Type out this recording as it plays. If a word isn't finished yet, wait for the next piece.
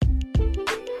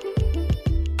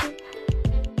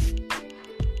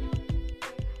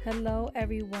Hello,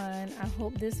 everyone. I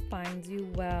hope this finds you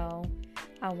well.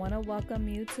 I want to welcome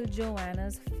you to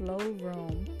Joanna's Flow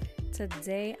Room.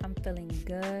 Today, I'm feeling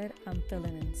good. I'm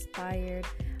feeling inspired.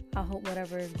 I hope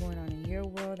whatever is going on in your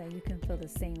world that you can feel the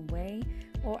same way,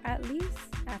 or at least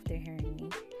after hearing me.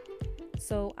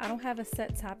 So, I don't have a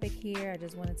set topic here. I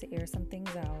just wanted to air some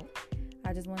things out.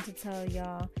 I just wanted to tell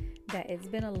y'all that it's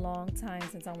been a long time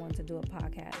since I wanted to do a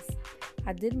podcast.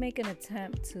 I did make an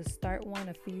attempt to start one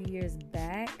a few years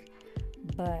back,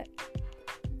 but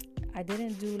I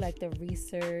didn't do like the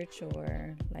research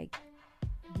or like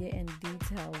get in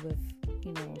detail with,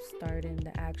 starting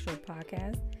the actual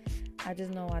podcast. I just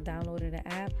know I downloaded an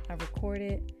app, I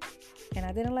recorded, and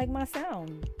I didn't like my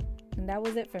sound. And that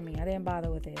was it for me. I didn't bother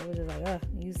with it. It was just like, ugh,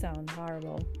 you sound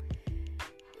horrible.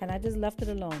 And I just left it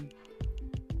alone.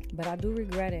 But I do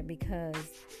regret it because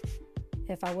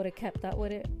if I would have kept up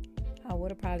with it, I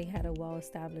would have probably had a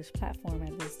well-established platform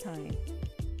at this time.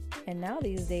 And now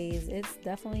these days, it's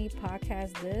definitely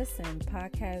podcast this and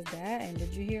podcast that. And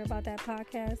did you hear about that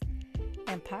podcast?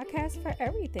 And podcast for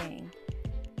everything.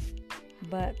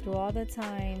 But through all that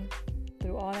time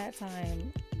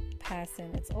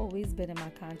passing, it's always been in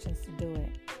my conscience to do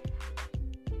it.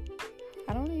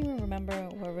 I don't even remember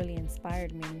what really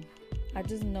inspired me. I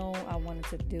just know I wanted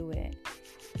to do it.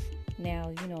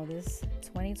 Now, this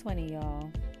 2020,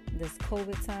 y'all, this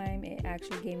COVID time, it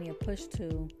actually gave me a push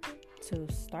to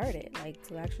start it, like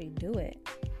to actually do it.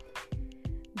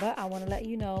 But I want to let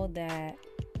you know that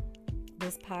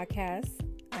this podcast,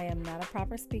 I am not a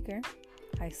proper speaker.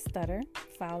 I stutter.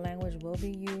 Foul language will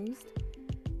be used.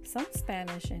 Some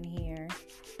Spanish in here.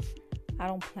 I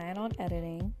don't plan on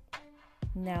editing.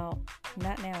 Now,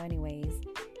 not now anyways.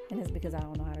 And it's because I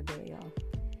don't know how to do it, y'all.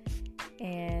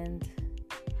 And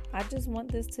I just want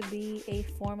this to be a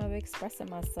form of expressing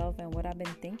myself and what I've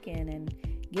been thinking and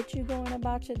get you going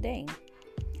about your day.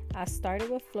 I started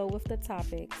with flow with the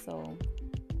topic, so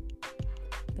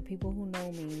the people who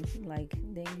know me, like,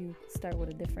 then you start with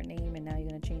a different name and now you're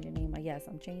going to change your name. Yes,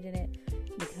 I'm changing it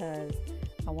because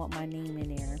I want my name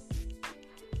in there.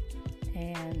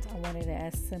 And I wanted it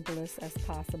as simplest as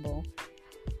possible,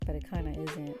 but it kind of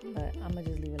isn't, but I'm going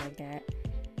to just leave it like that.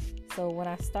 So when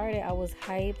I started, I was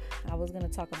hype. I was going to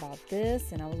talk about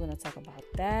this and I was going to talk about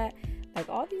that. Like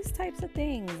all these types of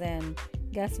things. And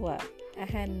guess what? I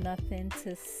had nothing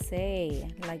to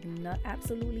say. Like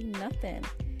absolutely nothing.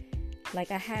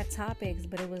 Like I had topics,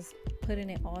 but it was putting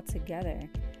it all together.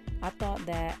 I thought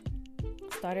that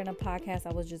starting a podcast,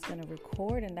 I was just going to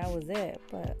record and that was it.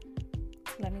 But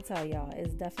let me tell y'all,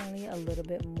 it's definitely a little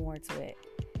bit more to it.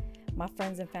 My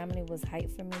friends and family was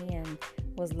hyped for me and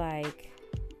was like,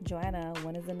 Joanna,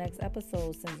 when is the next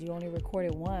episode since you only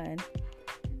recorded one?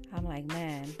 I'm like,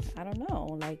 man, I don't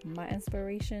know. Like my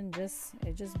inspiration just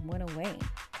went away.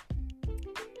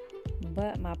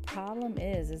 But my problem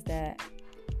is that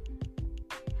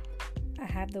I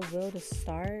have the will to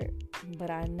start,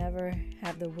 but I never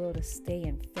have the will to stay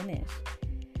and finish.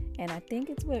 And I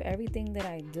think it's with everything that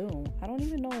I do. I don't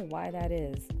even know why that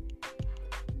is.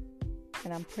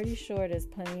 And I'm pretty sure there's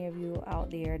plenty of you out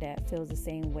there that feels the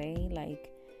same way. Like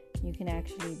you can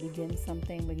actually begin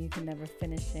something, but you can never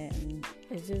finish it. And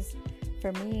it's just,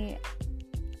 for me,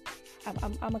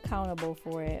 I'm accountable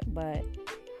for it. But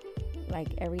like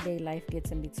everyday life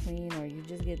gets in between, or you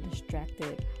just get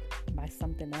distracted by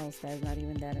something else that's not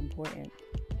even that important.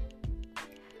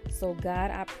 So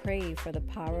God, I pray for the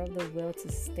power of the will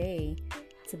to stay,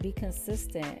 to be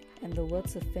consistent, and the will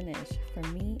to finish for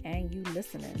me and you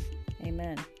listening.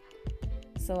 Amen.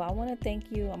 So I want to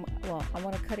thank you. I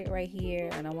want to cut it right here,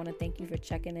 and I want to thank you for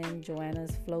checking in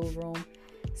Joanna's Flow Room.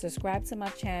 Subscribe to my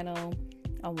channel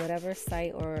on whatever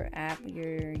site or app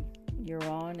you're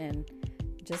on, and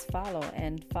just follow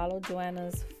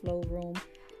Joanna's Flow Room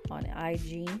on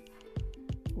IG,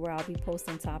 where I'll be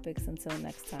posting topics until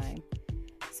next time.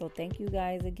 So thank you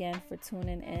guys again for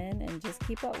tuning in, and just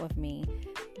keep up with me.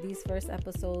 These first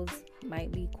episodes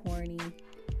might be corny,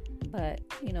 but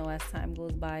as time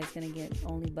goes by, it's gonna get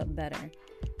only but better.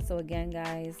 So again,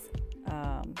 guys,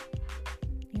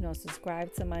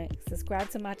 subscribe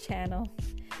to my channel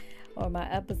or my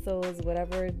episodes,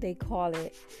 whatever they call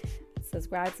it.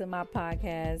 Subscribe to my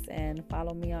podcast and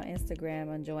follow me on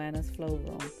Instagram on Joanna's Flow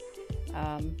Room.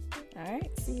 All right,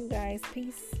 see you guys.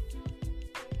 Peace.